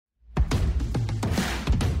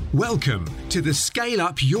Welcome to the Scale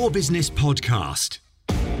Up Your Business podcast.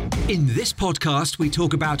 In this podcast, we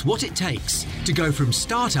talk about what it takes to go from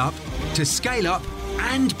startup to scale up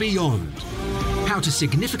and beyond. How to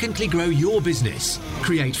significantly grow your business,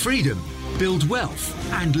 create freedom, build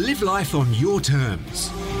wealth, and live life on your terms.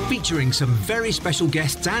 Featuring some very special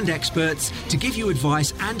guests and experts to give you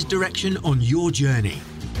advice and direction on your journey.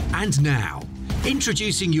 And now,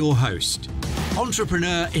 introducing your host,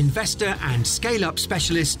 entrepreneur, investor, and scale-up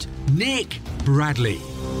specialist, Nick Bradley.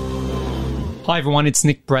 Hi everyone, it's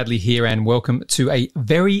Nick Bradley here and welcome to a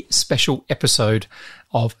very special episode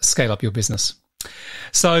of Scale Up Your Business.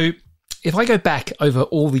 So if I go back over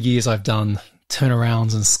all the years I've done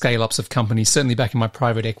turnarounds and scale-ups of companies, certainly back in my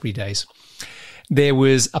private equity days, there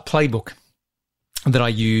was a playbook that I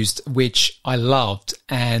used, which I loved.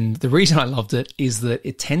 And the reason I loved it is that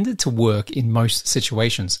it tended to work in most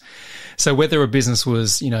situations. So whether a business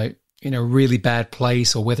was, in a really bad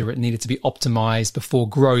place or whether it needed to be optimized before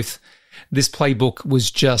growth, this playbook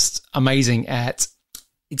was just amazing at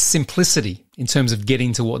its simplicity in terms of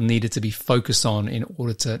getting to what needed to be focused on in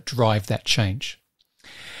order to drive that change.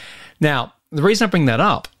 Now, the reason I bring that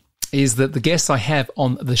up is that the guest I have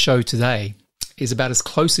on the show today is about as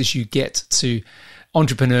close as you get to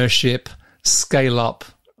entrepreneurship, scale up,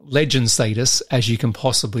 legend status as you can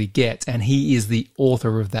possibly get. And he is the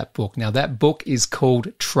author of that book. Now, that book is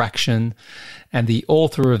called Traction. And the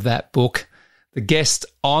author of that book, the guest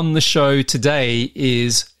on the show today,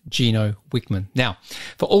 is Gino Wickman. Now,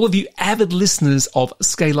 for all of you avid listeners of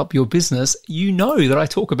Scale Up Your Business, you know that I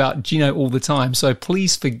talk about Gino all the time. So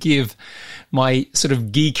please forgive my sort of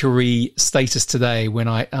geekery status today when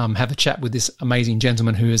I have a chat with this amazing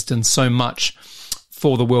gentleman who has done so much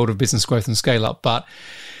for the world of business growth and scale up. But,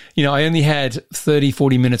 I only had 30,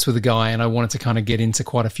 40 minutes with the guy and I wanted to kind of get into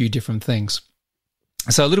quite a few different things.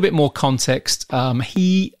 So a little bit more context.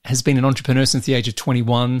 He has been an entrepreneur since the age of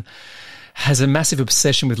 21, has a massive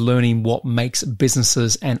obsession with learning what makes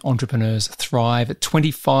businesses and entrepreneurs thrive. At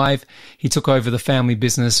 25, he took over the family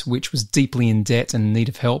business, which was deeply in debt and in need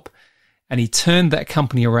of help. And he turned that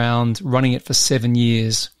company around, running it for 7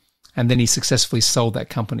 years. And then he successfully sold that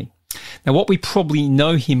company. Now, what we probably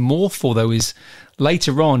know him more for, though, is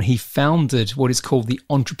later on, he founded what is called the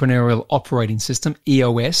Entrepreneurial Operating System,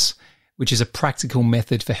 EOS, which is a practical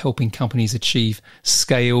method for helping companies achieve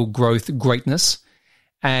scale, growth, greatness.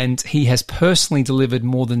 And he has personally delivered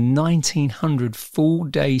more than 1,900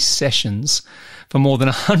 full-day sessions for more than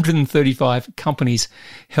 135 companies,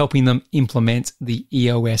 helping them implement the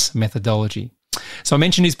EOS methodology. So I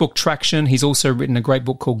mentioned his book, Traction. He's also written a great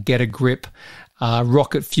book called Get a Grip.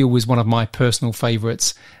 Rocket Fuel was one of my personal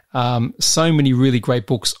favorites. So many really great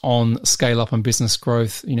books on scale up and business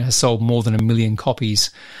growth, has sold more than 1 million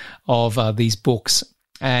copies of these books.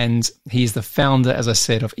 And he is the founder, as I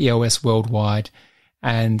said, of EOS Worldwide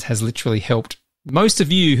and has literally helped most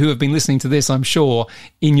of you who have been listening to this, I'm sure,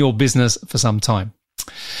 in your business for some time.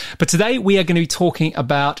 But today we are going to be talking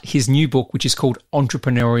about his new book, which is called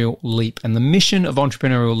Entrepreneurial Leap. And the mission of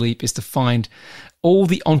Entrepreneurial Leap is to find all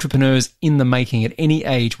the entrepreneurs in the making at any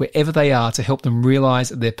age, wherever they are, to help them realize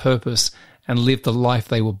their purpose and live the life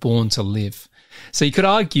they were born to live. So you could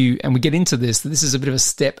argue, and we get into this, that this is a bit of a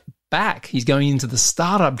step back. He's going into the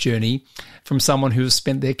startup journey from someone who has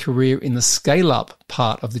spent their career in the scale-up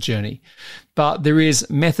part of the journey. But there is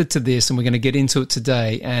method to this, and we're going to get into it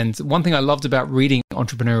today. And one thing I loved about reading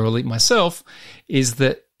Entrepreneurial Leap myself is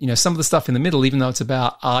that, some of the stuff in the middle, even though it's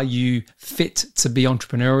about, are you fit to be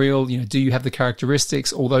entrepreneurial? Do you have the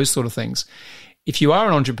characteristics? All those sort of things. If you are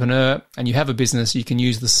an entrepreneur and you have a business, you can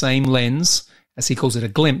use the same lens, as he calls it, a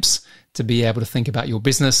glimpse, to be able to think about your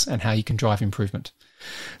business and how you can drive improvement.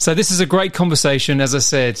 So this is a great conversation. As I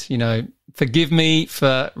said, forgive me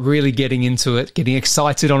for really getting into it, getting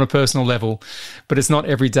excited on a personal level, but it's not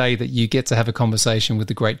every day that you get to have a conversation with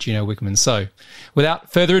the great Gino Wickman. So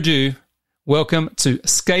without further ado, welcome to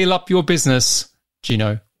Scale Up Your Business,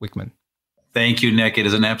 Gino Wickman. Thank you, Nick. It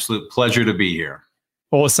is an absolute pleasure to be here.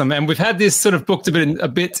 Awesome. And we've had this sort of booked a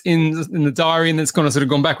bit in the diary, and it's kind of sort of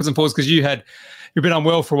gone backwards and forwards because you've been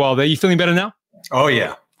unwell for a while there. You feeling better now? Oh,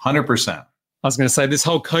 yeah. 100%. I was going to say this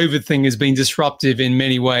whole COVID thing has been disruptive in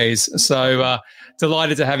many ways. So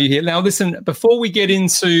delighted to have you here. Now, listen, before we get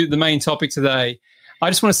into the main topic today, I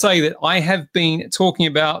just want to say that I have been talking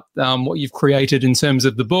about what you've created in terms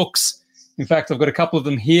of the books. In fact, I've got a couple of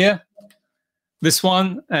them here. This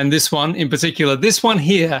one and this one in particular. This one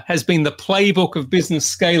here has been the playbook of business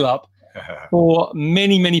scale up for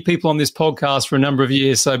many, many people on this podcast for a number of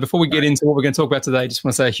years. So before we get into what we're going to talk about today, I just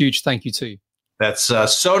want to say a huge thank you to you. That's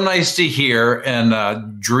so nice to hear,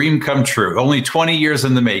 and dream come true. Only 20 years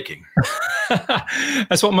in the making.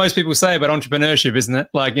 That's what most people say about entrepreneurship, isn't it?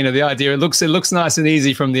 Like, the idea it looks nice and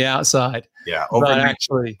easy from the outside. Yeah,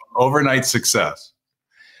 overnight success.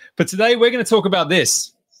 But today we're going to talk about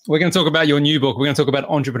this. We're going to talk about your new book. We're going to talk about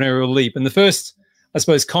Entrepreneurial Leap. And the first, I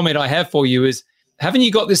suppose, comment I have for you is, haven't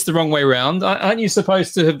you got this the wrong way around? Aren't you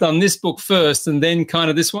supposed to have done this book first and then kind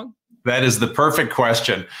of this one? That is the perfect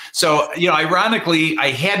question. So, ironically, I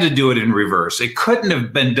had to do it in reverse. It couldn't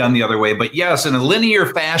have been done the other way. But yes, in a linear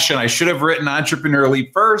fashion, I should have written Entrepreneurial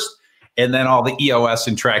Leap first and then all the EOS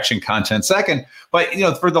and traction content second. But,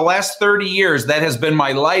 for the last 30 years, that has been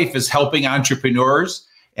my life, is helping entrepreneurs.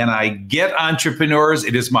 And I get entrepreneurs.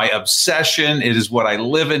 It is my obsession. It is what I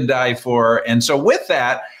live and die for. And so with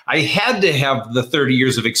that, I had to have the 30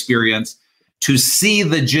 years of experience to see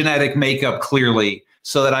the genetic makeup clearly,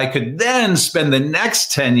 so that I could then spend the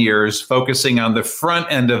next 10 years focusing on the front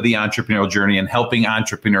end of the entrepreneurial journey and helping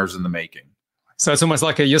entrepreneurs in the making. So it's almost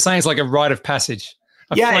like you're saying it's like a rite of passage.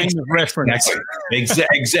 Frame of reference.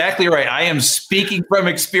 Exactly right. I am speaking from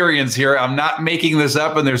experience here. I'm not making this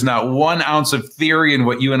up, and there's not 1 ounce of theory in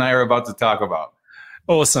what you and I are about to talk about.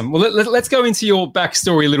 Awesome. Well, let's go into your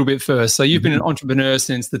backstory a little bit first. So you've been an entrepreneur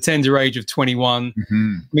since the tender age of 21. I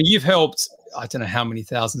mean, you've helped, I don't know how many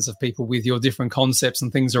thousands of people with your different concepts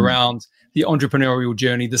and things around the entrepreneurial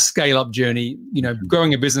journey, the scale-up journey,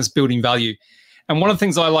 growing a business, building value. And one of the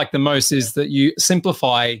things I like the most is that you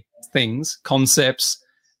simplify things, concepts,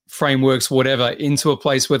 frameworks, whatever, into a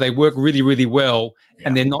place where they work really, really well,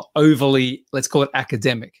 and they're not overly, let's call it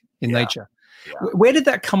academic in nature. Yeah. Where did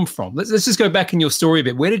that come from? Let's just go back in your story a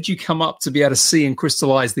bit. Where did you come up to be able to see and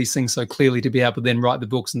crystallize these things so clearly to be able to then write the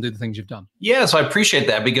books and do the things you've done? Yeah, so I appreciate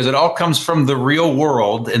that, because it all comes from the real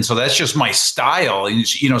world. And so that's just my style. And,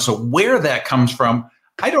 so where that comes from,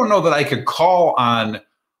 I don't know that I could call on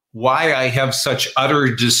why I have such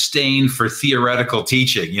utter disdain for theoretical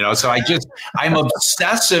teaching. So I'm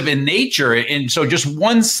obsessive in nature. And so just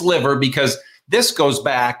one sliver, because this goes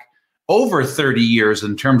back over 30 years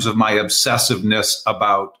in terms of my obsessiveness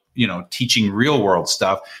about, teaching real world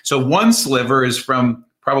stuff. So one sliver is from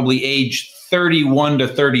probably age 31 to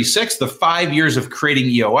 36, the 5 years of creating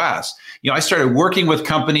EOS. I started working with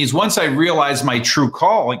companies. Once I realized my true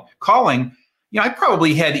calling, I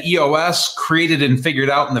probably had EOS created and figured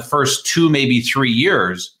out in the first 2, maybe 3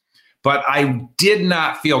 years, but I did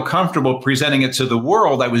not feel comfortable presenting it to the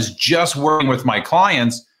world. I was just working with my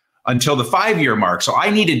clients until the 5-year mark. So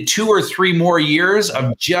I needed 2 or 3 more years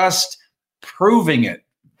of just proving it,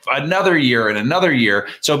 another year and another year.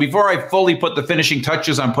 So before I fully put the finishing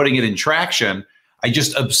touches on putting it in traction, I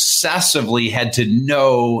just obsessively had to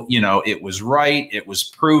know, it was right, it was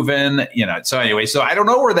proven, So anyway, so I don't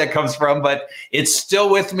know where that comes from, but it's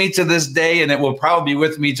still with me to this day, and it will probably be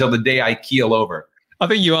with me till the day I keel over. I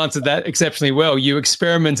think you answered that exceptionally well. You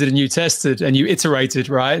experimented and you tested and you iterated,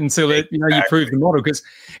 right? Until you proved the model. Because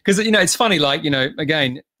it's funny,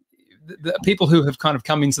 again, the people who have kind of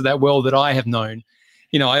come into that world that I have known,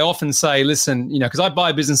 I often say, listen, because I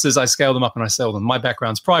buy businesses, I scale them up and I sell them. My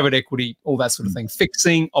background's private equity, all that sort of thing,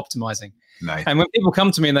 fixing, optimizing. Nice. And when people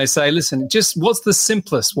come to me and they say, listen, just what's the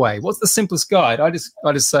simplest way? What's the simplest guide? I just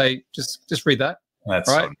say, just read that. That's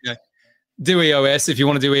right. Do EOS if you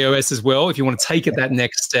want to do EOS as well, if you want to take it that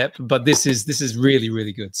next step. But this is really,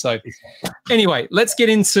 really good. So anyway, let's get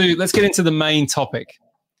into the main topic.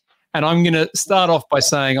 And I'm going to start off by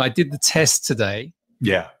saying I did the test today.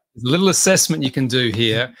 Yeah. There's a little assessment you can do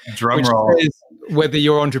here. Drum roll. Says whether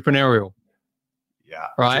you're entrepreneurial. Yeah.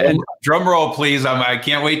 Right. Drum roll, please. I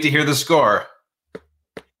can't wait to hear the score.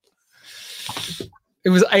 It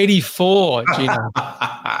was 84, Gino.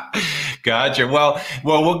 Gotcha. Well,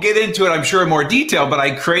 we'll get into it, I'm sure, in more detail, but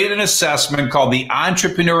I created an assessment called the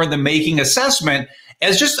Entrepreneur in the Making Assessment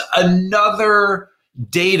as just another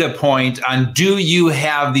data point on, do you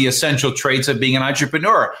have the essential traits of being an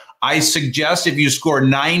entrepreneur? I suggest if you score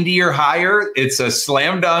 90 or higher, it's a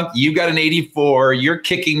slam dunk. You got an 84. You're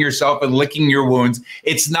kicking yourself and licking your wounds.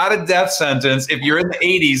 It's not a death sentence. If you're in the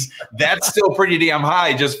 80s, that's still pretty damn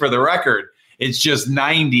high, just for the record. It's just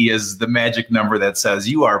 90 is the magic number that says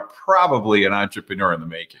you are probably an entrepreneur in the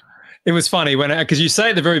making. It was funny because you say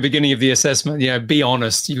at the very beginning of the assessment, be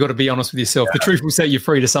honest. You've got to be honest with yourself. Yeah. The truth will set you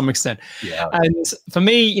free to some extent. Yeah. And for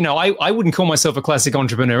me, I wouldn't call myself a classic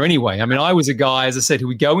entrepreneur anyway. I mean, I was a guy, as I said, who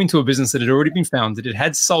would go into a business that had already been founded. It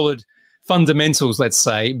had solid fundamentals, let's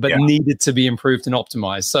say, but needed to be improved and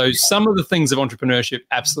optimized. So some of the things of entrepreneurship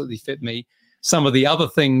absolutely fit me. Some of the other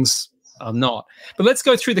things are not. But let's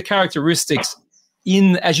go through the characteristics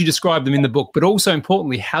as you describe them in the book, but also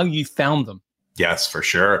importantly, how you found them. Yes, for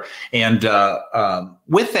sure. And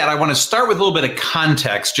with that, I want to start with a little bit of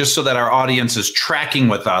context just so that our audience is tracking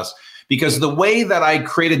with us. because the way that I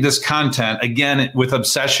created this content, again, with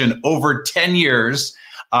obsession over 10 years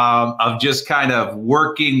of just kind of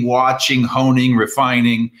working, watching, honing,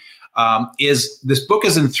 refining, is this book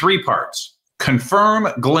is in 3 parts: confirm,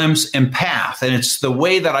 glimpse, and path. And it's the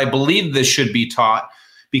way that I believe this should be taught,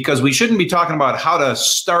 because we shouldn't be talking about how to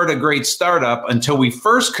start a great startup until we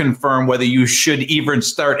first confirm whether you should even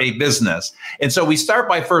start a business. And so we start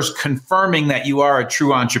by first confirming that you are a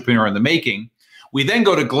true entrepreneur in the making. We then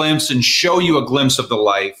go to glimpse and show you a glimpse of the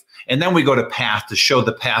life. And then we go to path to show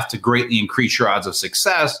the path to greatly increase your odds of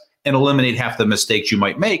success and eliminate half the mistakes you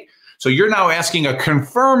might make. So you're now asking a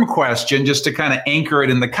confirm question just to kind of anchor it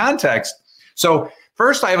in the context. So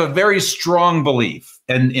first, I have a very strong belief,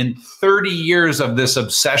 and in 30 years of this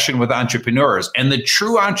obsession with entrepreneurs, and the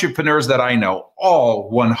true entrepreneurs that I know,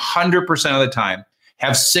 all 100% of the time,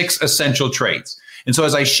 have 6 essential traits. And so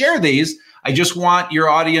as I share these, I just want your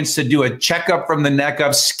audience to do a checkup from the neck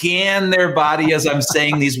up, scan their body as I'm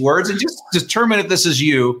saying these words, and just determine if this is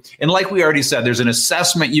you. And like we already said, there's an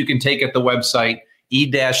assessment you can take at the website,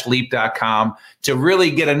 e-leap.com, to really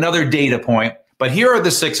get another data point. But here are the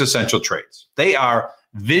 6 essential traits. They are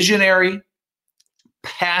visionary,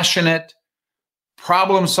 passionate,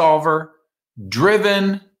 problem solver,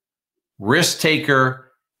 driven, risk taker,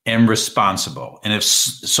 and responsible. And if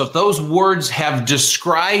those words have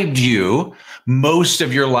described you most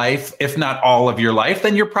of your life, if not all of your life,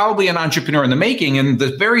 then you're probably an entrepreneur in the making. And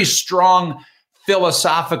the very strong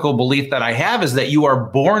philosophical belief that I have is that you are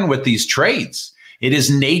born with these traits. It is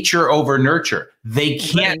nature over nurture. They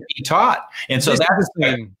can't be taught. And so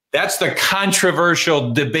that's the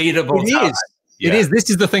controversial, debatable topic. It is. This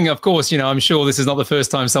is the thing, of course, I'm sure this is not the first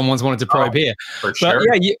time someone's wanted to probe here. For sure.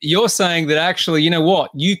 But yeah, you're saying that actually, you know what?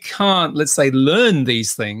 You can't, let's say, learn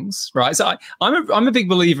these things, right? So I'm a big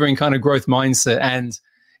believer in kind of growth mindset. And,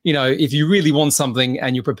 if you really want something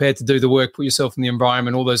and you're prepared to do the work, put yourself in the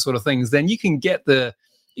environment, all those sort of things, then you can get the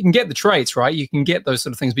traits, right? You can get those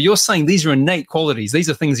sort of things. But you're saying these are innate qualities. These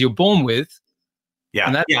are things you're born with.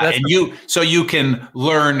 Yeah. So you can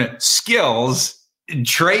learn skills.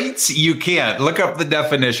 Traits, you can't. Look up the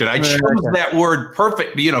definition. I chose that word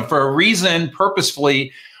perfect, for a reason,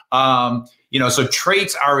 purposefully. So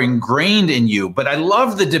traits are ingrained in you. But I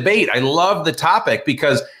love the debate. I love the topic,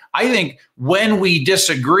 because I think when we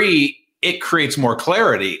disagree, it creates more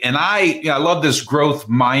clarity. And I love this growth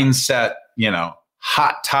mindset,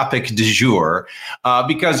 hot topic du jour,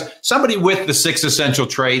 because somebody with the 6 essential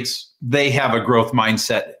traits, they have a growth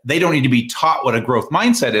mindset. They don't need to be taught what a growth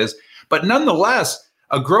mindset is. But nonetheless,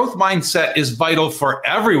 a growth mindset is vital for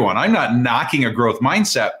everyone. I'm not knocking a growth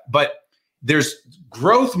mindset, but there's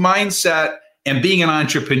growth mindset and being an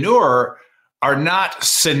entrepreneur are not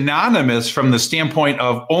synonymous from the standpoint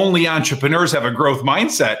of only entrepreneurs have a growth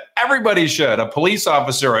mindset. Everybody should. A police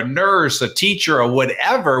officer, a nurse, a teacher, or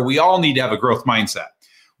whatever, we all need to have a growth mindset.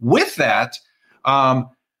 With that, I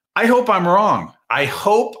hope I'm wrong. I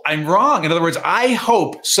hope I'm wrong. In other words, I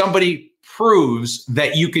hope somebody proves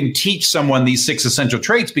that you can teach someone these 6 essential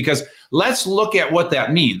traits, because let's look at what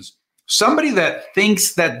that means. Somebody that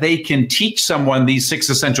thinks that they can teach someone these 6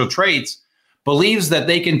 essential traits believes that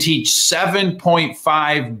they can teach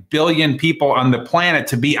 7.5 billion people on the planet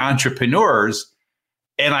to be entrepreneurs.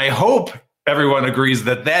 And I hope everyone agrees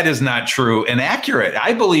that that is not true and accurate.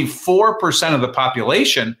 I believe 4% of the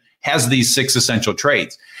population has these 6 essential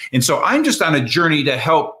traits. And so I'm just on a journey to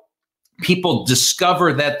help people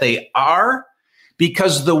discover that they are,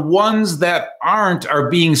 because the ones that aren't are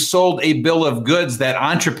being sold a bill of goods that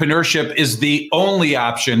entrepreneurship is the only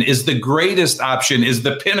option, is the greatest option, is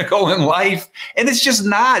the pinnacle in life. And it's just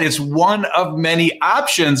not. It's one of many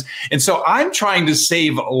options. And so I'm trying to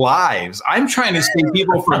save lives. I'm trying to save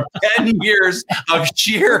people from 10 years of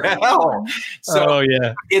sheer hell. So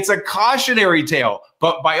it's a cautionary tale.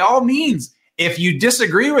 But by all means, if you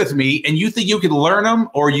disagree with me and you think you can learn them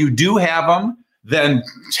or you do have them, then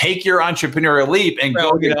take your entrepreneurial leap and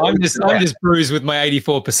go. I'm just bruised with my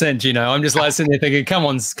 84%. I'm just like sitting there thinking, come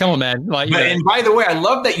on, man. And by the way, I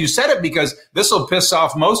love that you said it, because this will piss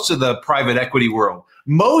off most of the private equity world.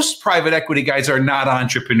 Most private equity guys are not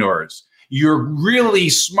entrepreneurs. You're really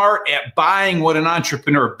smart at buying what an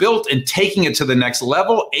entrepreneur built and taking it to the next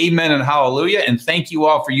level. Amen and hallelujah. And thank you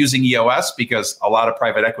all for using EOS, because a lot of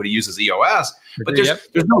private equity uses EOS. But there's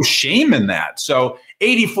no shame in that. So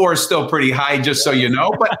 84 is still pretty high, just so you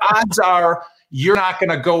know. But odds are you're not going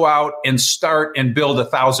to go out and start and build a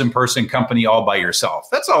 1,000-person company all by yourself.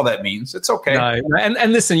 That's all that means. It's okay. No,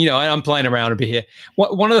 and listen, I'm playing around a bit here.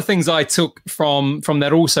 One of the things I took from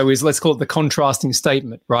that also is, let's call it the contrasting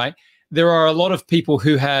statement, right? There are a lot of people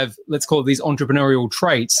who have, let's call it these entrepreneurial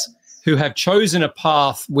traits, who have chosen a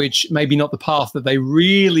path which maybe not the path that they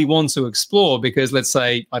really want to explore because, let's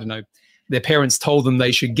say, I don't know, their parents told them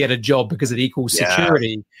they should get a job because it equals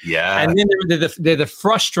security. Yeah. And then they're the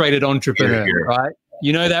frustrated entrepreneur, right?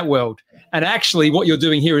 You know that world. And actually what you're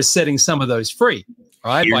doing here is setting some of those free,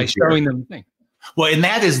 right? By showing them the thing. Well, and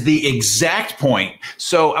that is the exact point.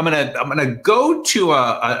 So I'm gonna go to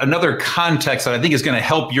another context that I think is going to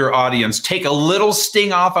help your audience take a little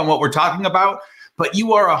sting off on what we're talking about. But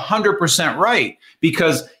you are 100% right,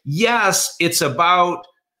 because yes, it's about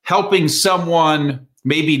helping someone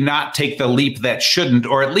maybe not take the leap that shouldn't,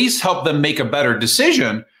 or at least help them make a better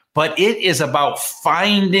decision. But it is about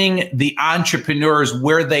finding the entrepreneurs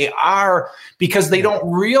where they are, because they don't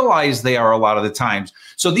realize they are a lot of the times.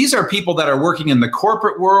 So these are people that are working in the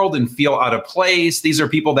corporate world and feel out of place. These are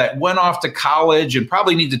people that went off to college and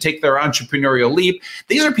probably need to take their entrepreneurial leap.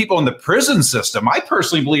 These are people in the prison system. I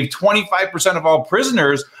personally believe 25% of all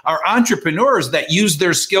prisoners are entrepreneurs that use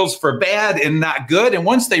their skills for bad and not good. And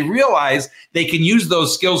once they realize they can use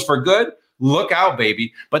those skills for good, look out,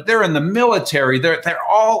 baby. But they're in the military. They're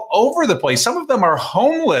all over the place. Some of them are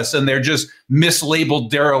homeless and they're just mislabeled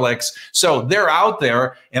derelicts. So they're out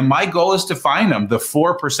there. And my goal is to find them, the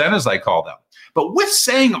 4%, as I call them. But with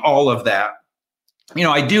saying all of that,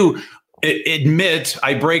 I do admit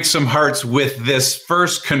I break some hearts with this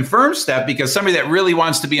first confirmed step, because somebody that really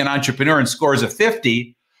wants to be an entrepreneur and scores a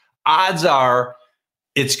 50, odds are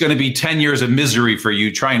it's going to be 10 years of misery for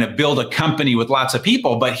you trying to build a company with lots of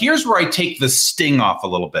people. But here's where I take the sting off a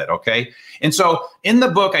little bit, okay? And so in the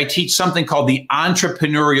book, I teach something called the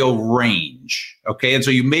entrepreneurial range, okay? And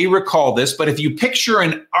so you may recall this, but if you picture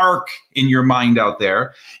an arc in your mind out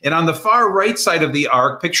there, and on the far right side of the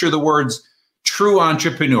arc, picture the words true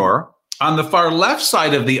entrepreneur. On the far left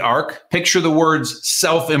side of the arc, picture the words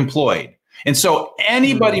self-employed. And so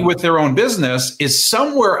anybody with their own business is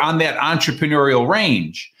somewhere on that entrepreneurial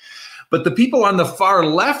range. But the people on the far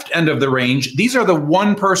left end of the range, these are the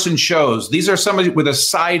one-person shows. These are somebody with a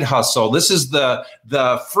side hustle. This is the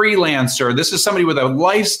freelancer. This is somebody with a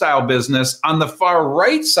lifestyle business. On the far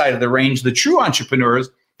right side of the range, the true entrepreneurs,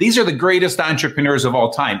 these are the greatest entrepreneurs of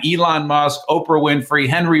all time. Elon Musk, Oprah Winfrey,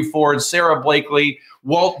 Henry Ford, Sarah Blakely,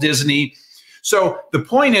 Walt Disney. So the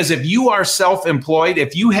point is, if you are self-employed,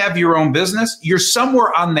 if you have your own business, you're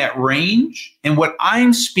somewhere on that range. And what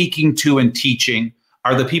I'm speaking to and teaching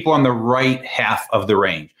are the people on the right half of the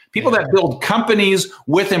range, people that build companies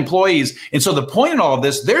with employees. And so the point in all of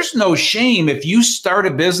this, there's no shame if you start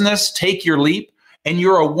a business, take your leap, and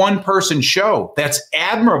you're a one-person show. That's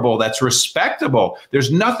admirable. That's respectable.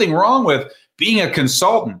 There's nothing wrong with being a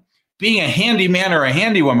consultant, being a handyman or a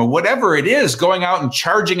handywoman, whatever it is, going out and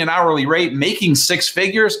charging an hourly rate, making six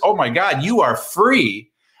figures. Oh my God, you are free.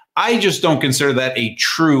 I just don't consider that a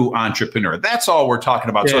true entrepreneur. That's all we're talking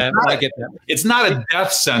about. Yeah, so I get that. It's not a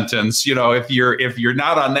death sentence, if you're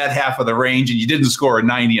not on that half of the range and you didn't score a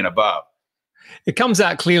 90 and above. It comes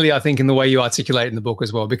out clearly, I think, in the way you articulate in the book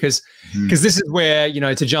as well, because this is where,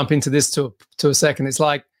 to jump into this to a second, it's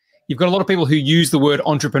like, you've got a lot of people who use the word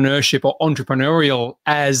entrepreneurship or entrepreneurial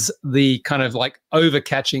as the kind of like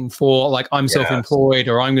overcatching for like, I'm self-employed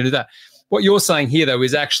or I'm going to do that. What you're saying here, though,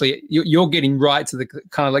 is actually you're getting right to the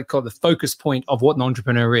kind of like called the focus point of what an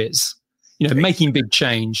entrepreneur is, making big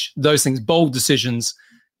change, those things, bold decisions,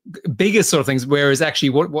 bigger sort of things. Whereas actually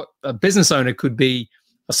what a business owner could be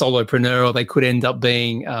a solopreneur, or they could end up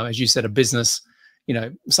being, as you said, a business,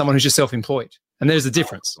 someone who's just self-employed. And there's a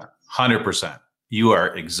difference. 100%. You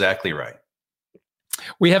are exactly right.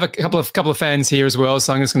 We have a couple of fans here as well,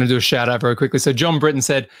 so I'm just going to do a shout out very quickly. So John Britton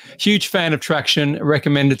said, huge fan of Traction,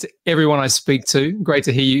 recommend it to everyone I speak to. Great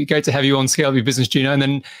to hear you. Great to have you on Scale Up Your Business, Juno. And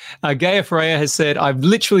then Gaia Freya has said, I've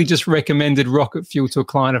literally just recommended Rocket Fuel to a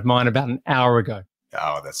client of mine about an hour ago.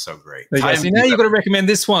 Oh, that's so great. So now you've got to recommend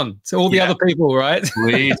this one to all the other people, right?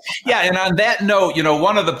 Please. Yeah. And on that note,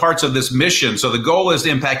 one of the parts of this mission, so the goal is to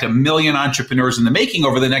impact 1 million entrepreneurs in the making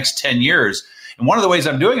over the next 10 years. And one of the ways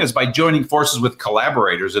I'm doing it is by joining forces with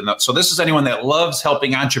collaborators. And so this is anyone that loves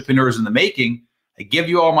helping entrepreneurs in the making. I give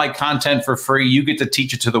you all my content for free. You get to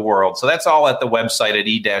teach it to the world. So that's all at the website at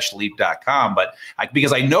e-leap.com. But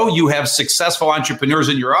because I know you have successful entrepreneurs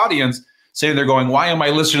in your audience, saying they're going, why am I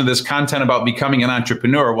listening to this content about becoming an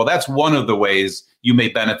entrepreneur? Well, that's one of the ways you may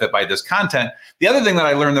benefit by this content. The other thing that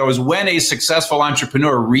I learned, though, is when a successful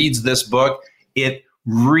entrepreneur reads this book, it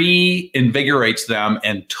reinvigorates them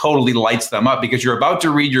and totally lights them up, because you're about to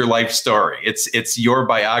read your life story. It's your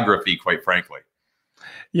biography, quite frankly.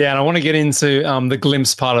 Yeah, and I want to get into the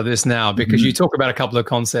glimpse part of this now, because you talk about a couple of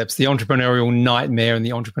concepts, the entrepreneurial nightmare and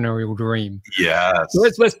the entrepreneurial dream. Yes. So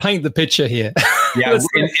let's paint the picture here. Yeah.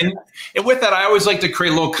 And with that, I always like to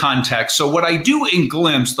create a little context. So what I do in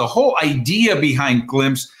Glimpse, the whole idea behind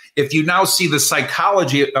Glimpse, if you now see the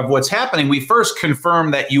psychology of what's happening, we first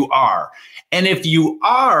confirm that you are. And if you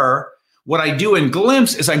are, what I do in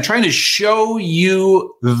Glimpse is I'm trying to show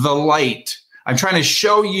you the light. I'm trying to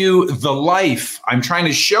show you the life. I'm trying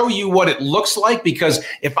to show you what it looks like, because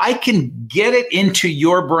if I can get it into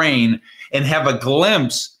your brain and have a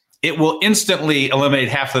glimpse, it will instantly eliminate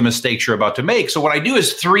half the mistakes you're about to make. So what I do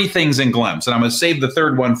is 3 things in Glimpse, and I'm going to save the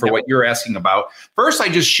third one for what you're asking about. First, I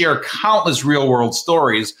just share countless real world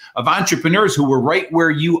stories of entrepreneurs who were right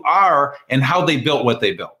where you are and how they built what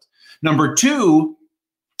they built. Number 2,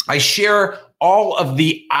 I share all of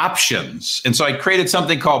the options. And so I created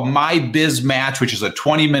something called My Biz Match, which is a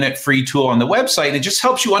 20-minute free tool on the website. It just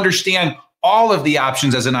helps you understand all of the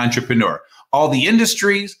options as an entrepreneur, all the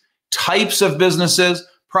industries, types of businesses,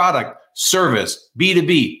 product, service,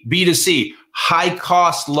 B2B, B2C, high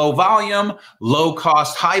cost, low volume, low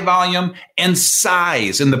cost, high volume, and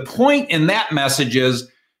size. And the point in that message is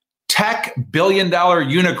tech billion-dollar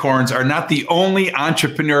unicorns are not the only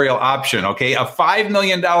entrepreneurial option, okay? A $5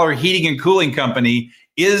 million heating and cooling company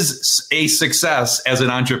is a success as an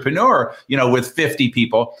entrepreneur, with 50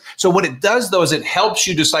 people. So what it does, though, is it helps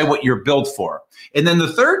you decide what you're built for. And then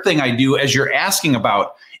the third thing I do, as you're asking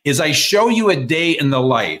about, is I show you a day in the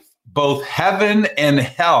life, both heaven and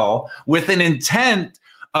hell, with an intent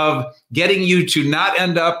of getting you to not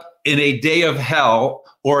end up in a day of hell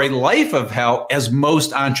or a life of hell, as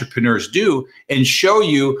most entrepreneurs do, and show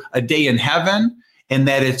you a day in heaven and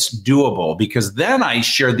that it's doable. Because then I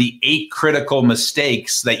share the 8 critical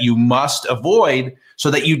mistakes that you must avoid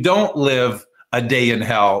so that you don't live a day in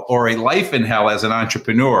hell or a life in hell as an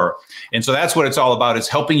entrepreneur. And so that's what it's all about, is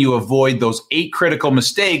helping you avoid those 8 critical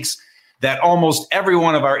mistakes that almost every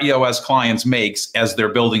one of our EOS clients makes as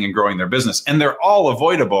they're building and growing their business. And they're all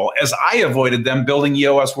avoidable, as I avoided them building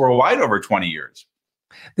EOS worldwide over 20 years.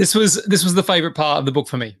 This was the favorite part of the book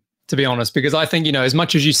for me, to be honest, because I think, as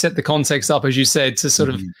much as you set the context up, as you said, to sort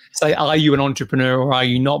of say, are you an entrepreneur or are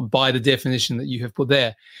you not, by the definition that you have put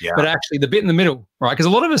there? Yeah. But actually the bit in the middle, right? Because a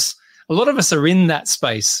lot of us are in that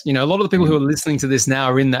space. A lot of the people who are listening to this now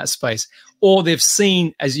are in that space, or they've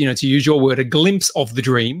seen, as to use your word, a glimpse of the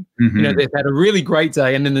dream. They've had a really great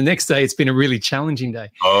day, and then the next day it's been a really challenging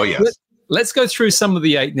day. Oh, yes. Let's go through some of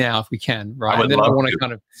the 8 now, if we can, right? And then I want to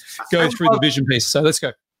kind of go through the vision piece. So let's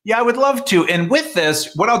go. Yeah, I would love to. And with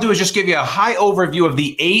this, what I'll do is just give you a high overview of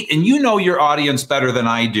the 8, and you know your audience better than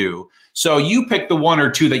I do. So you pick the 1 or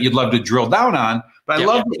 2 that you'd love to drill down on. But I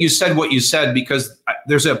love that you said what you said, because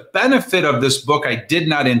there's a benefit of this book I did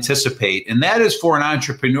not anticipate. And that is for an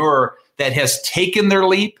entrepreneur that has taken their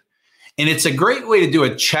leap. And it's a great way to do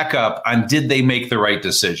a checkup on, did they make the right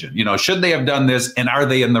decision? Should they have done this, and are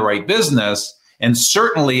they in the right business? And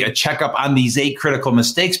certainly a checkup on these 8 critical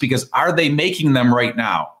mistakes, because are they making them right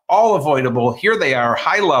now? All avoidable. Here they are,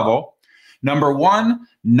 high level. Number 1,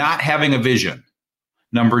 not having a vision.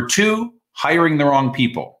 Number 2, hiring the wrong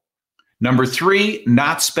people. Number 3,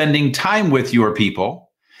 not spending time with your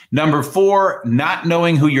people. Number 4, not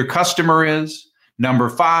knowing who your customer is. Number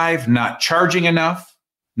 5, not charging enough.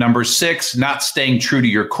 Number 6, not staying true to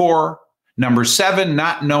your core. Number 7,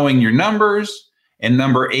 not knowing your numbers. And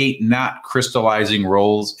number 8, not crystallizing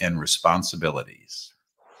roles and responsibilities.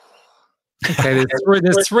 Okay,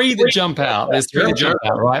 there's three that jump out. There's 3 that jump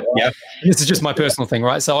out, right? Yeah. This is just my personal thing,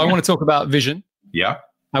 right? So I want to talk about vision. Yeah.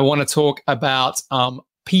 I want to talk about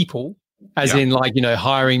people, as in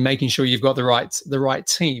hiring, making sure you've got the right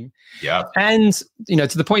team. Yeah. And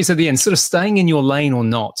to the point you said at the end, sort of staying in your lane or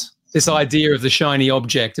not. This idea of the shiny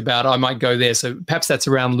object about, I might go there. So perhaps that's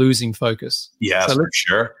around losing focus. Yes, so for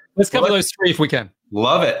sure. Let's cover those 3 if we can.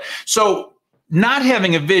 Love it. So not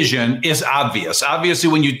having a vision is obvious. Obviously,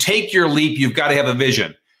 when you take your leap, you've got to have a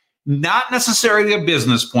vision. Not necessarily a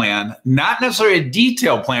business plan, not necessarily a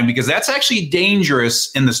detailed plan, because that's actually dangerous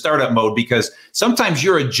in the startup mode, because sometimes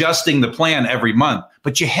you're adjusting the plan every month,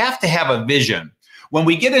 but you have to have a vision. When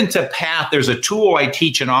we get into Path, there's a tool I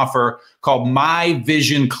teach and offer called My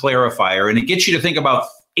Vision Clarifier, and it gets you to think about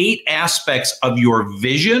 8 aspects of your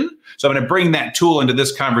vision. So I'm going to bring that tool into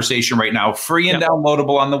this conversation right now, free and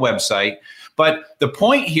downloadable on the website. But the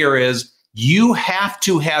point here is you have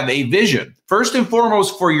to have a vision, first and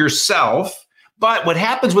foremost for yourself. But what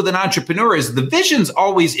happens with an entrepreneur is the vision's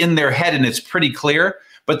always in their head and it's pretty clear,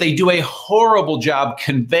 but they do a horrible job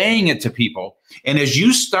conveying it to people. And as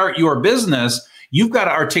you start your business, you've got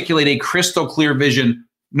to articulate a crystal clear vision.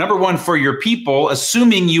 Number 1, for your people,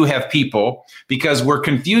 assuming you have people, because we're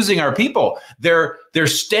confusing our people. They're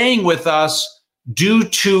staying with us due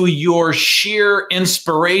to your sheer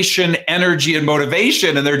inspiration, energy, and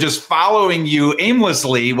motivation, and they're just following you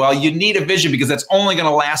aimlessly. Well, you need a vision because that's only going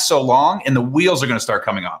to last so long, and the wheels are going to start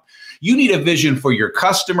coming off. You need a vision for your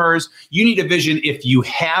customers. You need a vision if you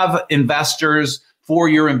have investors, for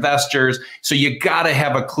your investors. So you got to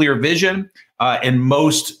have a clear vision, and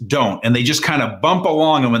most don't. And they just kind of bump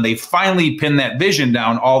along. And when they finally pin that vision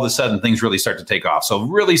down, all of a sudden things really start to take off. So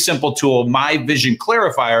really simple tool, My Vision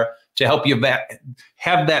Clarifier, to help you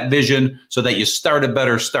have that vision so that you start a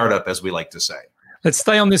better startup, as we like to say. Let's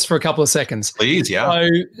stay on this for a couple of seconds. Please, yeah.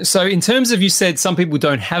 So in terms of, you said some people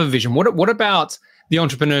don't have a vision. What about the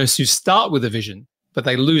entrepreneurs who start with a vision, but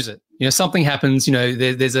they lose it? Something happens,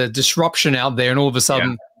 there's a disruption out there, and all of a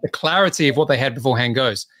sudden the clarity of what they had beforehand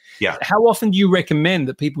goes. Yeah. How often do you recommend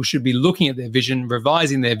that people should be looking at their vision,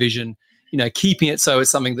 revising their vision, keeping it so it's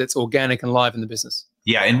something that's organic and live in the business?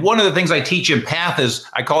 Yeah. And one of the things I teach in Path is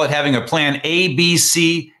I call it having a plan A, B,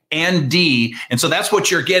 C, and D. And so that's what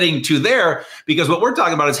you're getting to there, because what we're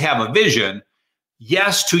talking about is have a vision.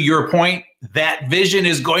 Yes, to your point, that vision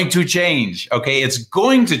is going to change. Okay, it's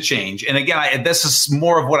going to change. And again, this is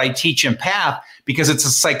more of what I teach in Path, because it's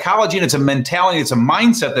a psychology and it's a mentality, it's a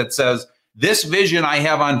mindset that says this vision I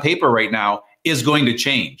have on paper right now is going to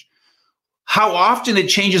change. How often it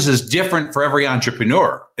changes is different for every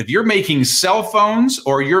entrepreneur. If you're making cell phones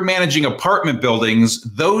or you're managing apartment buildings,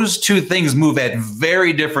 those two things move at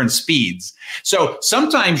very different speeds. So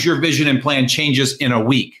sometimes your vision and plan changes in a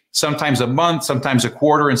week, sometimes a month, sometimes a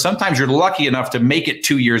quarter, and sometimes you're lucky enough to make it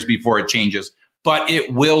 2 years before it changes. But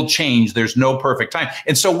it will change. There's no perfect time.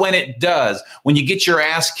 And so when it does, when you get your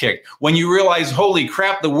ass kicked, when you realize, holy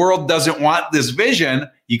crap, the world doesn't want this vision,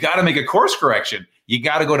 you got to make a course correction. You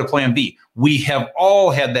got to go to plan B. We have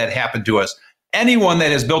all had that happen to us. Anyone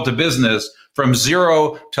that has built a business from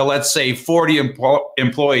 0 to, let's say, 40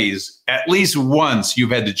 employees, at least once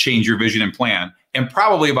you've had to change your vision and plan, and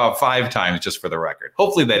probably about 5 times, just for the record.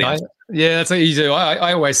 Hopefully that answers. Yeah, that's what you do.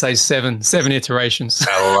 I always say seven iterations.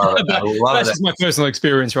 I love it. That's just my personal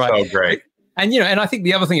experience, right? So great. And, and I think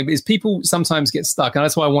the other thing is people sometimes get stuck, and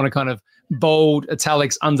that's why I want to kind of bold,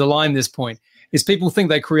 italics, underline this point, is people think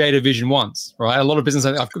they create a vision once, right? A lot of business,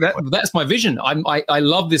 that's my vision. I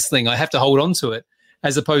love this thing. I have to hold on to it,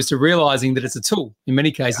 as opposed to realizing that it's a tool. In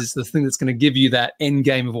many cases, it's the thing that's going to give you that end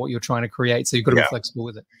game of what you're trying to create. So you've got to be flexible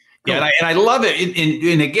with it. Cool. Yeah, and I love it.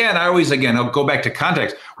 And again, I'll go back to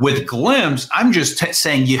context. With Glimpse, I'm just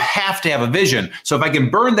saying you have to have a vision. So if I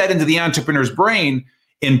can burn that into the entrepreneur's brain,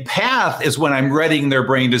 in Path is when I'm readying their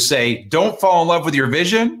brain to say, don't fall in love with your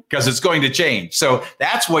vision because it's going to change. So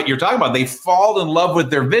that's what you're talking about. They fall in love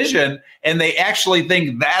with their vision and they actually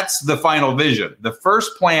think that's the final vision. The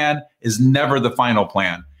first plan is never the final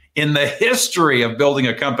plan. In the history of building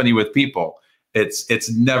a company with people, it's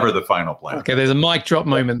never the final plan. Okay, there's a mic drop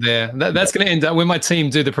moment there. That's going to end up when my team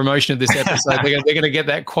do the promotion of this episode. They're going to get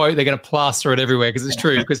that quote. They're going to plaster it everywhere because it's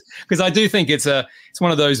true. Because I do think it's one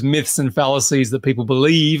of those myths and fallacies that people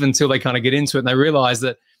believe until they kind of get into it and they realize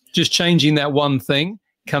that just changing that one thing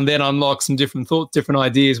can then unlock some different thoughts, different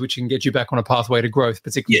ideas, which can get you back on a pathway to growth,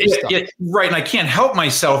 particularly. Yeah, right. And I can't help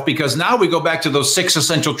myself because now we go back to those 6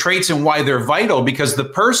 essential traits and why they're vital. Because the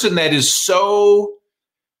person that is so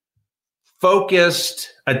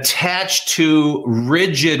focused, attached to,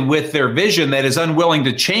 rigid with their vision, that is unwilling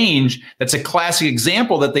to change, that's a classic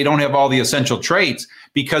example that they don't have all the essential traits,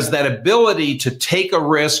 because that ability to take a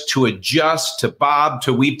risk, to adjust, to bob,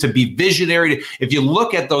 to weave, to be visionary, if you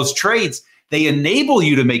look at those traits, they enable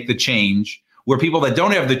you to make the change, where people that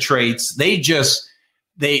don't have the traits,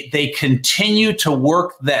 they continue to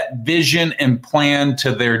work that vision and plan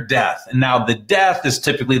to their death. And now the death is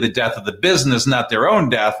typically the death of the business, not their own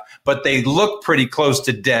death, but they look pretty close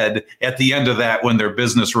to dead at the end of that when their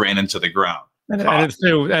business ran into the ground.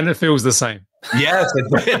 And it feels the same. Yes, it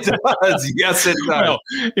does. Yes, it does. Well,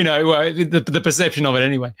 the perception of it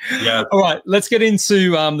anyway. Yeah. All right, let's get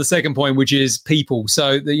into the second point, which is people.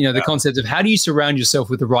 So, the concept of how do you surround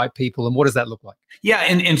yourself with the right people and what does that look like? Yeah,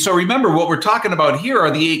 and so remember, what we're talking about here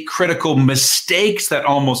are the 8 critical mistakes that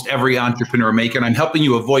almost every entrepreneur makes, and I'm helping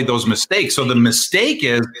you avoid those mistakes. So the mistake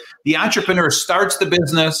is the entrepreneur starts the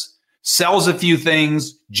business, sells a few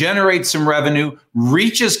things, generates some revenue,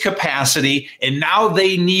 reaches capacity, and now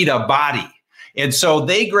they need a body. And so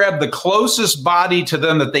they grab the closest body to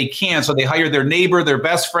them that they can. So they hire their neighbor, their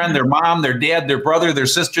best friend, their mom, their dad, their brother, their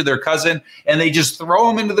sister, their cousin, and they just throw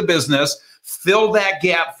them into the business, fill that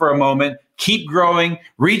gap for a moment, keep growing,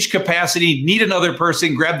 reach capacity, need another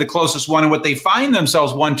person, grab the closest one. And what they find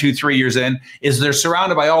themselves 1, 2, 3 years in is they're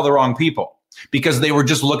surrounded by all the wrong people because they were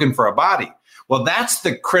just looking for a body. Well, that's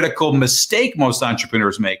the critical mistake most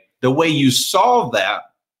entrepreneurs make. the way you solve that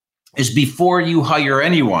is before you hire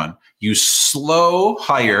anyone, you slow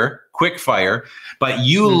hire, quick fire, but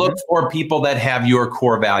you look for people that have your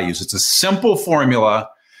core values. It's a simple formula.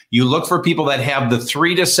 You look for people that have the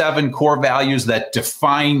 3 to 7 core values that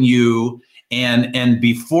define you. And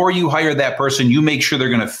before you hire that person, you make sure they're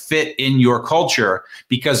going to fit in your culture.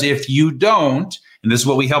 Because if you don't, and this is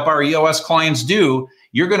what we help our EOS clients do,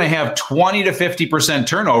 you're going to have 20 to 50%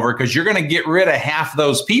 turnover because you're going to get rid of half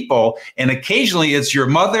those people. And occasionally it's your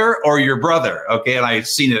mother or your brother. Okay. And I've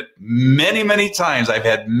seen it many, many times. I've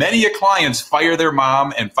had many clients fire their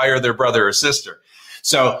mom and fire their brother or sister.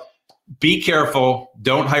 So be careful.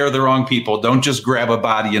 Don't hire the wrong people. Don't just grab a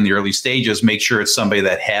body in the early stages. Make sure it's somebody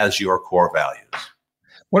that has your core values.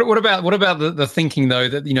 What about the thinking though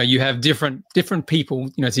that you have different people,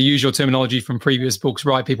 to use your terminology from previous books,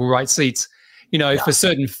 right people, right seats, for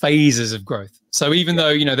certain phases of growth. So even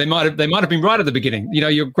though they might have been right at the beginning,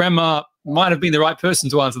 your grandma might have been the right person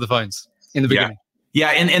to answer the phones in the beginning. Yeah,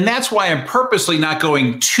 and that's why I'm purposely not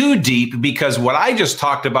going too deep, because what I just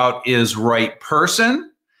talked about is right person.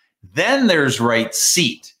 Then there's right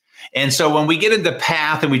seat. And so when we get into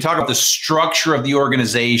path and we talk about the structure of the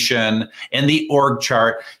organization and the org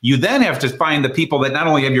chart, you then have to find the people that not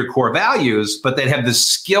only have your core values, but that have the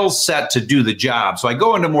skill set to do the job. So I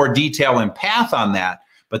go into more detail in path on that,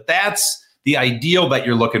 but that's the ideal that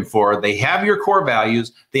you're looking for. They have your core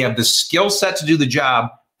values. They have the skill set to do the job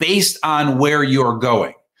based on where you're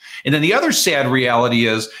going. And then the other sad reality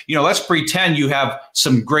is, let's pretend you have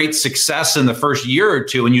some great success in the first year or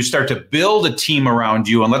two and you start to build a team around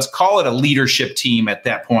you, and let's call it a leadership team at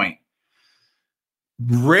that point.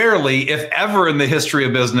 Rarely, if ever in the history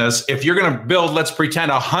of business, if you're going to build, let's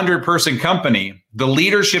pretend 100-person company, the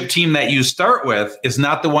leadership team that you start with is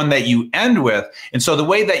not the one that you end with. And so the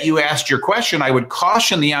way that you asked your question, I would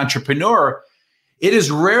caution the entrepreneur. It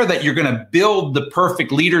is rare that you're going to build the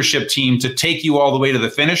perfect leadership team to take you all the way to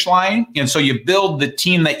the finish line. And so you build the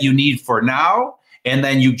team that you need for now, and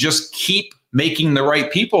then you just keep making the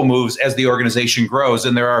right people moves as the organization grows.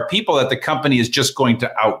 And there are people that the company is just going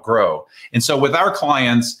to outgrow. And so with our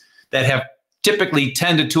clients that have typically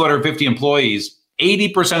 10 to 250 employees,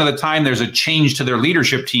 80% of the time there's a change to their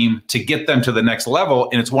leadership team to get them to the next level.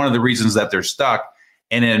 And it's one of the reasons that they're stuck.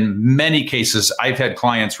 And in many cases, I've had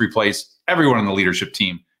clients replace everyone on the leadership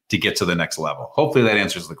team to get to the next level. Hopefully that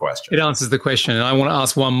answers the question. It answers the question. And I want to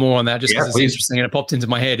ask one more on that just because it's interesting and it popped into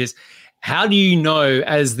my head is, how do you know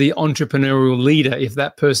as the entrepreneurial leader if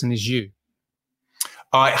that person is you?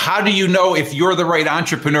 How do you know if you're the right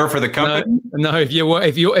entrepreneur for the company? No,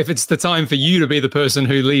 if it's the time for you to be the person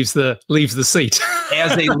who leaves the seat.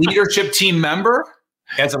 As a leadership team member?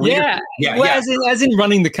 As a leader? As in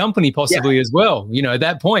running the company possibly as well, at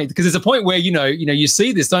that point, because there's a point where, you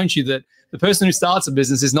see this, don't you, that the person who starts a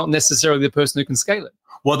business is not necessarily the person who can scale it.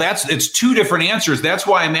 Well, it's two different answers. That's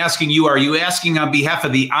why I'm asking you, are you asking on behalf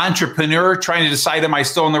of the entrepreneur trying to decide, am I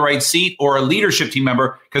still in the right seat, or a leadership team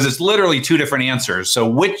member? Because it's literally two different answers.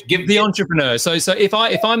 So give the entrepreneur. So if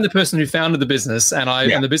I'm the person who founded the business and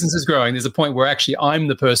the business is growing, there's a point where actually I'm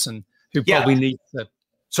the person who probably needs to.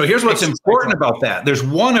 So here's what's important about that. There's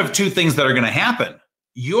one of two things that are going to happen.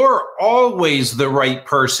 You're always the right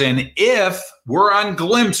person if we're on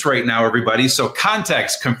Glimpse right now, everybody. So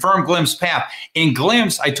context, confirm Glimpse path. In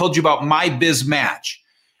Glimpse, I told you about My Biz Match.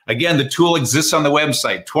 Again, the tool exists on the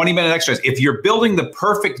website, 20-minute extras. If you're building the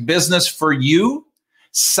perfect business for you,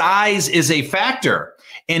 size is a factor.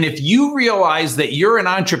 And if you realize that you're an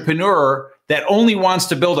entrepreneur that only wants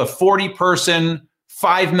to build a 40-person,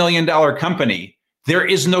 $5 million company, there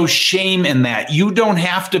is no shame in that. You don't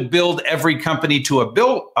have to build every company to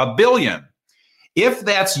a billion. If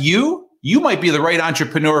that's you, you might be the right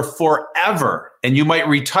entrepreneur forever, and you might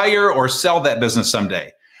retire or sell that business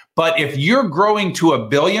someday. But if you're growing to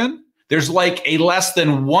 $1 billion, there's like a less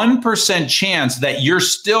than 1% chance that you're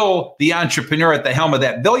still the entrepreneur at the helm of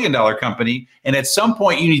that $1 billion company. And at some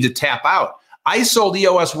point, you need to tap out. I sold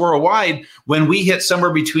EOS Worldwide when we hit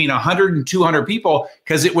somewhere between 100 and 200 people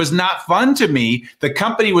because it was not fun to me. The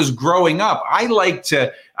company was growing up. I like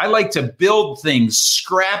to build things,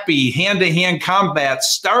 scrappy, hand-to-hand combat,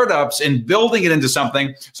 startups, and building it into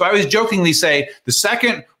something. So I always jokingly say, the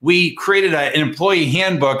second we created an employee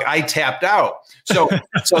handbook, I tapped out. So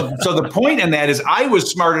the point in that is I was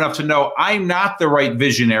smart enough to know I'm not the right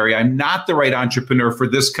visionary. I'm not the right entrepreneur for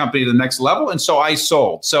this company to the next level. And so I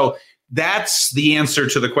sold. So that's the answer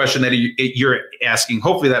to the question that you're asking.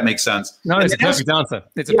 Hopefully that makes sense. No, it's a perfect answer.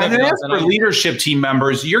 It's a perfect answer. For leadership team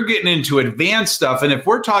members, you're getting into advanced stuff. And if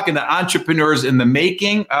we're talking to entrepreneurs in the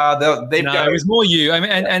making, they've got... it was more you. I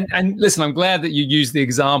mean, and listen, I'm glad that you used the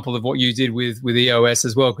example of what you did with EOS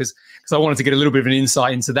as well, because I wanted to get a little bit of an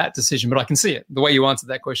insight into that decision, but I can see it. The way you answered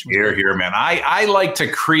that question. Here, man. I like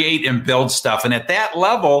to create and build stuff. And at that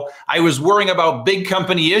level, I was worrying about big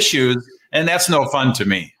company issues, and that's no fun to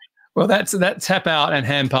me. Well, that tap out and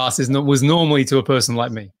hand pass was normally to a person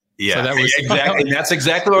like me. Yeah, so that was exactly. And that's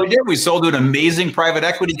exactly what we did. We sold to an amazing private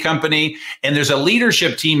equity company, and there's a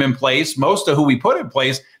leadership team in place, most of who we put in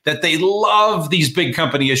place, that they love these big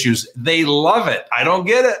company issues. They love it. I don't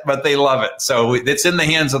get it, but they love it. So it's in the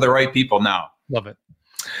hands of the right people now. Love it.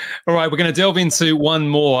 All right, we're going to delve into one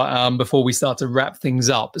more before we start to wrap things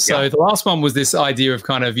up. So The last one was this idea of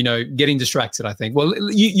kind of, getting distracted, I think. Well,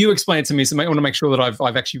 you explain it to me, so I want to make sure that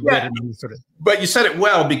I've actually read it and understood it. But you said it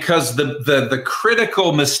well, because the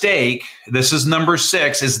critical mistake, this is number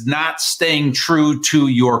 6, is not staying true to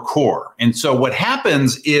your core. And so what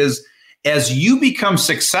happens is, as you become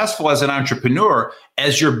successful as an entrepreneur,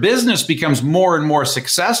 as your business becomes more and more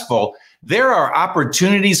successful, there are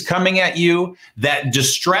opportunities coming at you that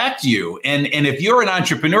distract you. And if you're an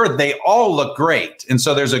entrepreneur, they all look great. And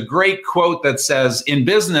so there's a great quote that says, in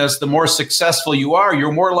business, the more successful you are,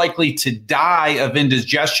 you're more likely to die of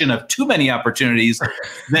indigestion of too many opportunities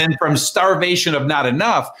than from starvation of not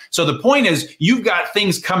enough. So the point is, you've got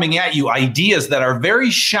things coming at you, ideas that are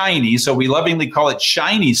very shiny. So we lovingly call it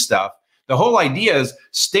shiny stuff. The whole idea is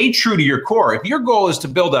stay true to your core. If your goal is to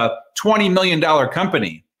build a $20 million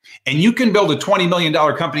company, and you can build a $20 million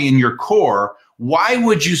company in your core, why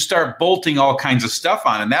would you start bolting all kinds of stuff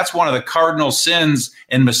on? And that's one of the cardinal sins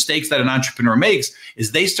and mistakes that an entrepreneur makes,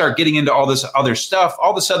 is they start getting into all this other stuff.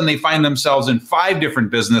 All of a sudden, they find themselves in 5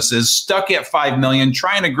 different businesses, stuck at 5 million,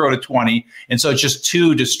 trying to grow to 20. And so it's just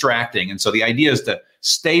too distracting. And so the idea is to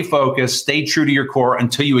stay focused, stay true to your core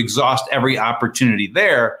until you exhaust every opportunity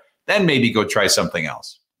there. Then maybe go try something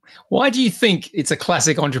else. Why do you think it's a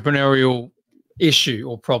classic entrepreneurial issue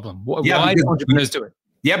or problem? Why do entrepreneurs do it?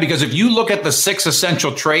 Yeah, because if you look at the 6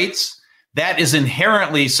 essential traits, that is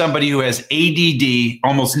inherently somebody who has ADD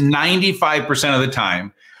almost 95% of the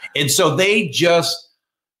time. And so they just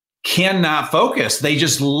cannot focus. They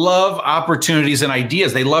just love opportunities and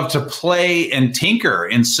ideas. They love to play and tinker.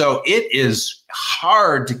 And so it is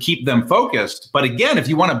hard to keep them focused. But again, if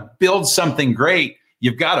you want to build something great,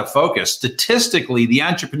 you've got to focus. Statistically, the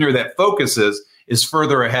entrepreneur that focuses is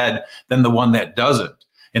further ahead than the one that doesn't.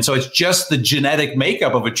 And so it's just the genetic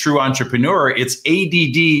makeup of a true entrepreneur. It's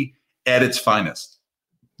ADD at its finest.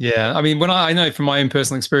 Yeah. I mean, when I know from my own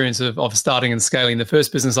personal experience of starting and scaling, the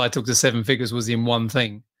first business I took to 7 figures was in one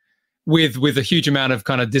thing with a huge amount of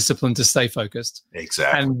kind of discipline to stay focused.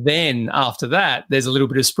 Exactly. And then after that, there's a little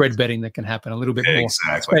bit of spread betting that can happen, a little bit more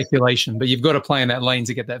speculation, but you've got to play in that lane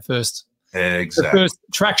to get that first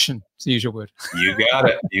traction, to use your word. You got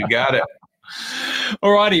it. You got it.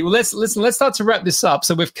 All righty. Well, let's start to wrap this up.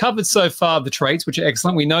 So we've covered so far the traits, which are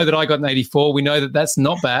excellent. We know that I got an 84. We know that that's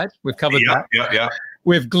not bad. We've covered that. Yeah.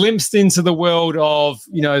 We've glimpsed into the world of,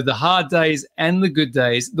 the hard days and the good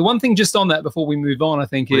days. The one thing just on that before we move on, I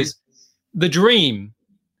think, is the dream.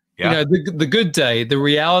 Yeah. The good day, the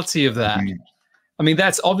reality of that. Mm-hmm. I mean,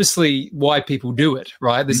 that's obviously why people do it,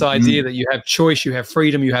 right? This idea that you have choice, you have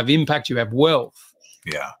freedom, you have impact, you have wealth.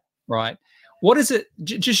 Yeah. Right. What is it?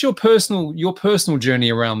 Just your personal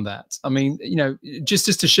journey around that. I mean,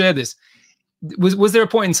 just to share this, was there a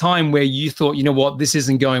point in time where you thought, you know what, this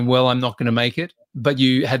isn't going well, I'm not going to make it, but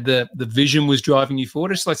you had the vision was driving you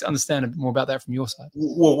forward? I'd just like to understand a bit more about that from your side.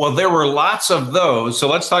 Well, there were lots of those. So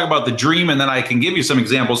let's talk about the dream, and then I can give you some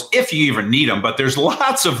examples if you even need them. But there's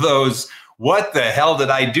lots of those. What the hell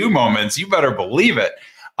did I do moments? You better believe it.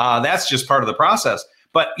 That's just part of the process.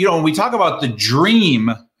 But, when we talk about the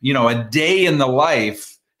dream, a day in the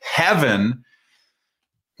life, heaven,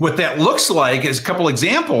 what that looks like is a couple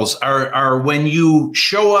examples are when you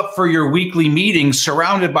show up for your weekly meeting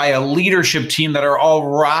surrounded by a leadership team that are all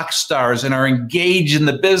rock stars and are engaged in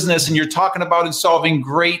the business, and you're talking about and solving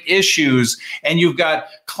great issues, and you've got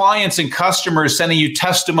clients and customers sending you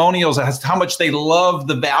testimonials as to how much they love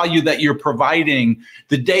the value that you're providing.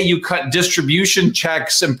 The day you cut distribution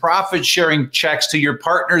checks and profit sharing checks to your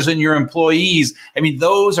partners and your employees. I mean,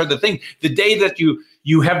 those are the things. The day that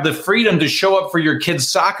you have the freedom to show up for your kid's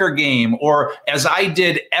soccer game, or as I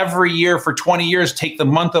did every year for 20 years, take the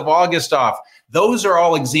month of August off. Those are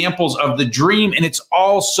all examples of the dream, and it's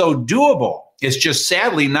all so doable. It's just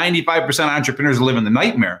sadly 95% of entrepreneurs live in the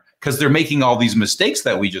nightmare because they're making all these mistakes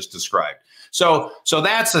that we just described. So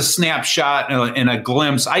that's a snapshot and a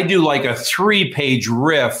glimpse. I do like a 3-page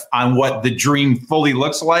riff on what the dream fully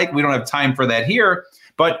looks like. We don't have time for that here,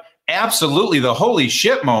 but absolutely the holy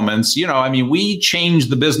shit moments. We changed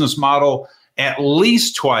the business model at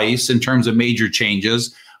least twice in terms of major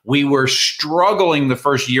changes. We were struggling the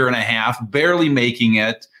first year and a half, barely making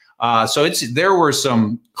it. There were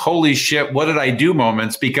some holy shit, what did I do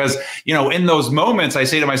moments? Because, in those moments, I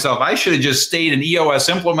say to myself, I should have just stayed an EOS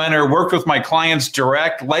implementer, worked with my clients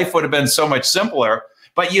direct. Life would have been so much simpler.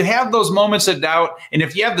 But you have those moments of doubt. And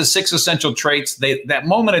if you have the 6 essential traits, that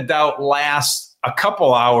moment of doubt lasts a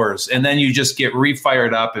couple hours. And then you just get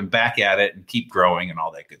refired up and back at it and keep growing and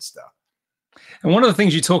all that good stuff. And one of the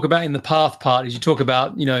things you talk about in the path part is you talk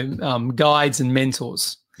about, guides and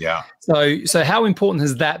mentors. Yeah. So how important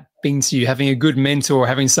has that been to you, having a good mentor,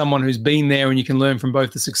 having someone who's been there and you can learn from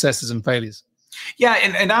both the successes and failures? Yeah.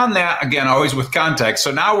 And on that, again, always with context.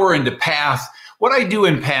 So now we're into Path. What I do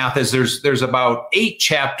in Path is there's about 8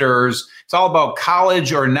 chapters. It's all about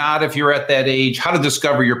college or not, if you're at that age, how to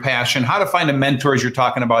discover your passion, how to find a mentor, as you're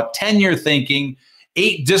talking about, 10-year thinking,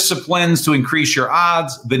 8 disciplines to increase your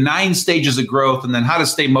odds, the 9 stages of growth, and then how to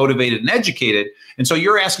stay motivated and educated. And so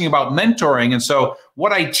you're asking about mentoring. And so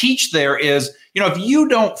what I teach there is, if you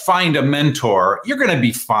don't find a mentor, you're going to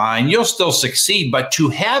be fine. You'll still succeed. But to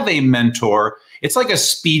have a mentor, it's like a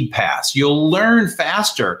speed pass. You'll learn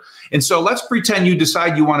faster. And so let's pretend you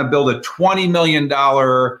decide you want to build a $20 million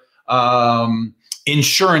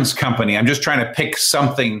insurance company. I'm just trying to pick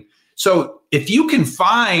something. So if you can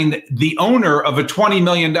find the owner of a $20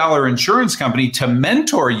 million insurance company to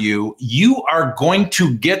mentor you, you are going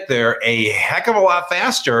to get there a heck of a lot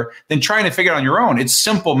faster than trying to figure it on your own. It's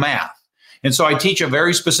simple math. And so I teach a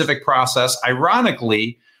very specific process.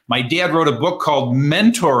 Ironically, my dad wrote a book called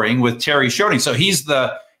Mentoring with Terry Schoening. So he's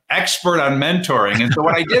the expert on mentoring. And so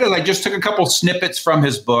what I did is I just took a couple snippets from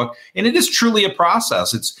his book, and it is truly a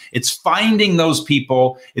process. It's finding those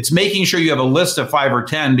people. It's making sure you have a list of 5 or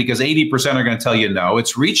 10 because 80% are going to tell you no.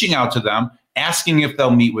 It's reaching out to them, asking if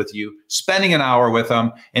they'll meet with you, spending an hour with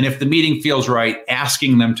them. And if the meeting feels right,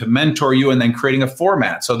 asking them to mentor you and then creating a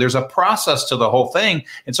format. So there's a process to the whole thing.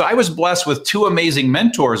 And so I was blessed with 2 amazing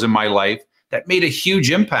mentors in my life that made a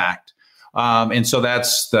huge impact. And so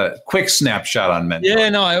that's the quick snapshot on mentoring. Yeah,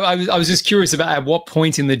 no, I was just curious about at what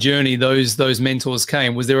point in the journey those mentors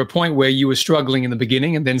came. Was there a point where you were struggling in the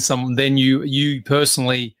beginning and then you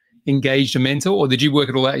personally engaged a mentor, or did you work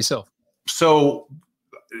it all out yourself? So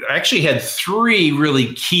I actually had 3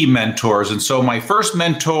 really key mentors. And so my first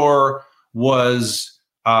mentor was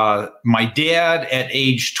my dad at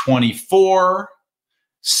age 24,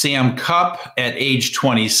 Sam Cupp at age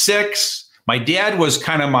 26. My dad was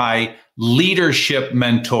kind of my leadership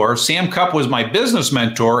mentor. Sam Cupp was my business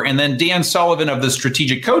mentor. And then Dan Sullivan of the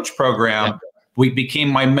Strategic Coach Program, we became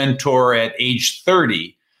my mentor at age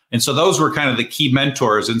 30. And so those were kind of the key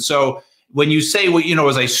mentors. And so when you say,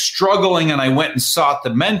 was I struggling and I went and sought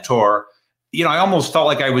the mentor, I almost felt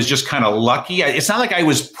like I was just kind of lucky. It's not like I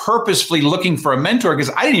was purposefully looking for a mentor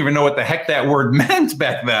because I didn't even know what the heck that word meant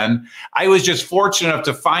back then. I was just fortunate enough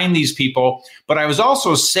to find these people, but I was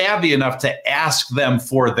also savvy enough to ask them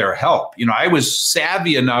for their help. I was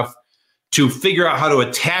savvy enough to figure out how to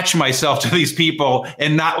attach myself to these people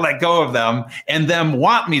and not let go of them and them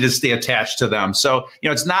want me to stay attached to them. So,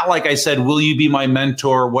 it's not like I said, will you be my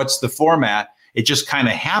mentor? What's the format? It just kind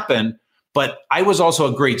of happened. But I was also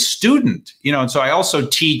a great student, and so I also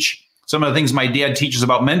teach some of the things my dad teaches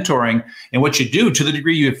about mentoring and what you do to the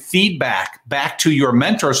degree you have feedback back to your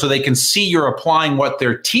mentor so they can see you're applying what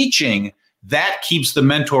they're teaching. That keeps the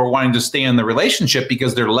mentor wanting to stay in the relationship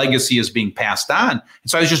because their legacy is being passed on. And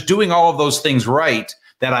so I was just doing all of those things right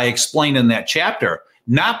that I explained in that chapter,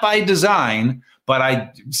 not by design, but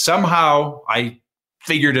I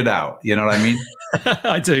figured it out. You know what I mean?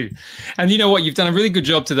 I do. And you know what? You've done a really good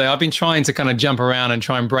job today. I've been trying to kind of jump around and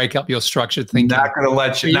try and break up your structured thinking. Not going to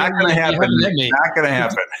let you. Not going to happen. Not going to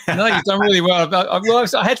happen. No, you've done really well.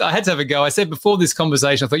 I had to have a go. I said before this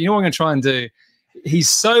conversation, I thought, what I'm going to try and do?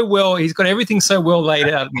 He's got everything so well laid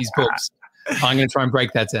out in these books. I'm going to try and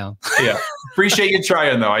break that down. Yeah. Appreciate you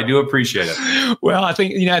trying, though. I do appreciate it. Well, I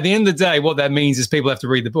think, at the end of the day, what that means is people have to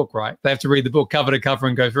read the book, right? They have to read the book cover to cover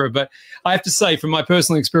and go through it. But I have to say, from my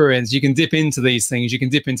personal experience, you can dip into these things. You can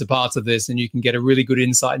dip into parts of this and you can get a really good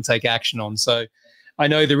insight and take action on. So I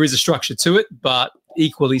know there is a structure to it, but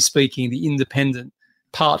equally speaking, the independent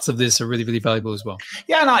parts of this are really, really valuable as well.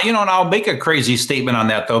 Yeah, and I'll make a crazy statement on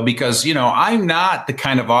that, though, because, I'm not the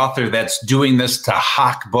kind of author that's doing this to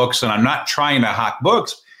hawk books, and I'm not trying to hawk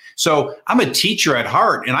books. So I'm a teacher at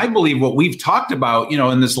heart, and I believe what we've talked about,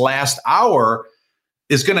 in this last hour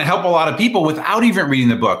is going to help a lot of people without even reading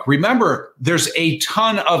the book. Remember, there's a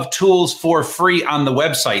ton of tools for free on the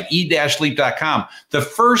website, e-leap.com. The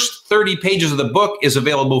first 30 pages of the book is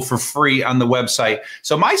available for free on the website.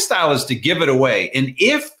 So my style is to give it away. And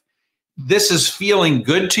if this is feeling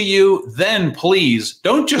good to you, then please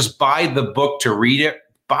don't just buy the book to read it.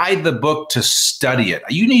 Buy the book to study it.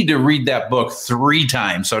 You need to read that book 3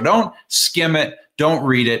 times. So don't skim it. Don't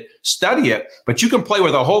read it, study it, but you can play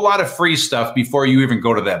with a whole lot of free stuff before you even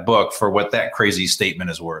go to that book for what that crazy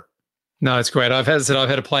statement is worth. No, it's great. I've had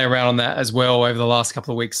to play around on that as well over the last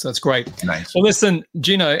couple of weeks. So it's great. Nice. Well, listen,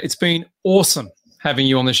 Gino, it's been awesome having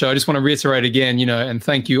you on the show. I just want to reiterate again, and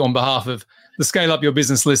thank you on behalf of the Scale Up Your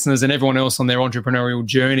Business listeners and everyone else on their entrepreneurial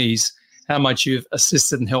journeys, how much you've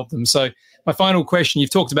assisted and helped them. So my final question,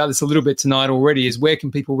 you've talked about this a little bit tonight already, is where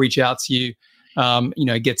can people reach out to you?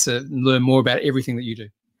 Get to learn more about everything that you do.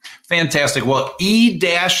 Fantastic. Well,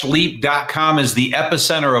 e-leap.com is the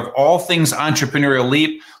epicenter of all things entrepreneurial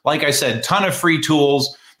leap. Like I said, ton of free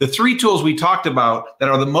tools. The 3 tools we talked about that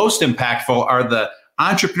are the most impactful are the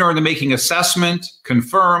Entrepreneur in the Making Assessment,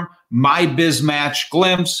 Confirm, My Biz Match,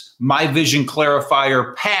 Glimpse, My Vision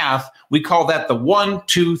Clarifier, Path. We call that the 1,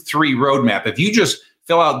 2, 3 roadmap. If you just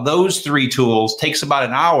fill out those 3 tools, takes about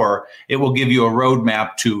an hour, it will give you a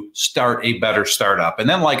roadmap to start a better startup. And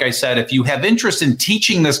then, like I said, if you have interest in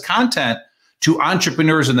teaching this content to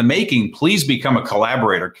entrepreneurs in the making, please become a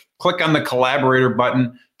collaborator. Click on the collaborator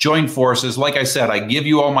button, join forces. Like I said, I give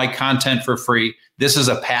you all my content for free. This is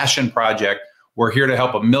a passion project. We're here to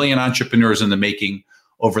help 1 million entrepreneurs in the making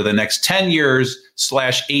over the next 10 years /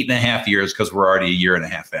 8.5 years, because we're already 1.5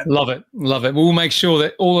 years in. Love it. Love it. We'll make sure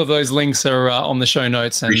that all of those links are on the show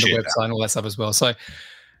notes and Appreciate the website and all that stuff as well. So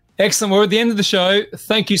excellent. We're at the end of the show.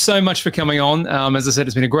 Thank you so much for coming on. As I said,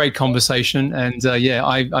 it's been a great conversation. And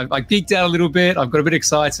I geeked out a little bit. I've got a bit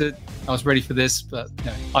excited. I was ready for this, but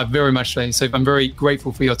I very much so. I'm very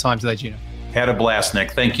grateful for your time today, Gino. Had a blast,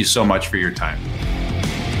 Nick. Thank you so much for your time.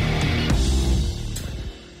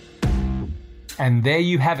 And there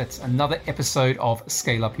you have it, another episode of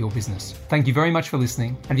Scale Up Your Business. Thank you very much for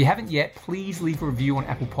listening. And if you haven't yet, please leave a review on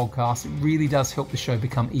Apple Podcasts. It really does help the show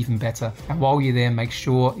become even better. And while you're there, make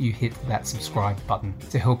sure you hit that subscribe button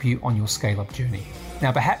to help you on your scale up journey.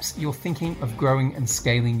 Now, perhaps you're thinking of growing and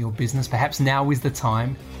scaling your business. Perhaps now is the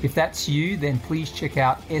time. If that's you, then please check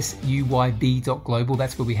out suyb.global.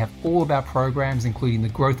 That's where we have all of our programs, including the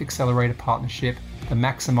Growth Accelerator Partnership, the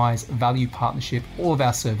Maximize Value Partnership, all of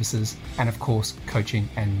our services, and of course, coaching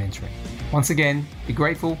and mentoring. Once again, be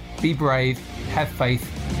grateful, be brave, have faith,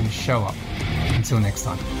 and show up. Until next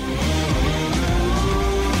time.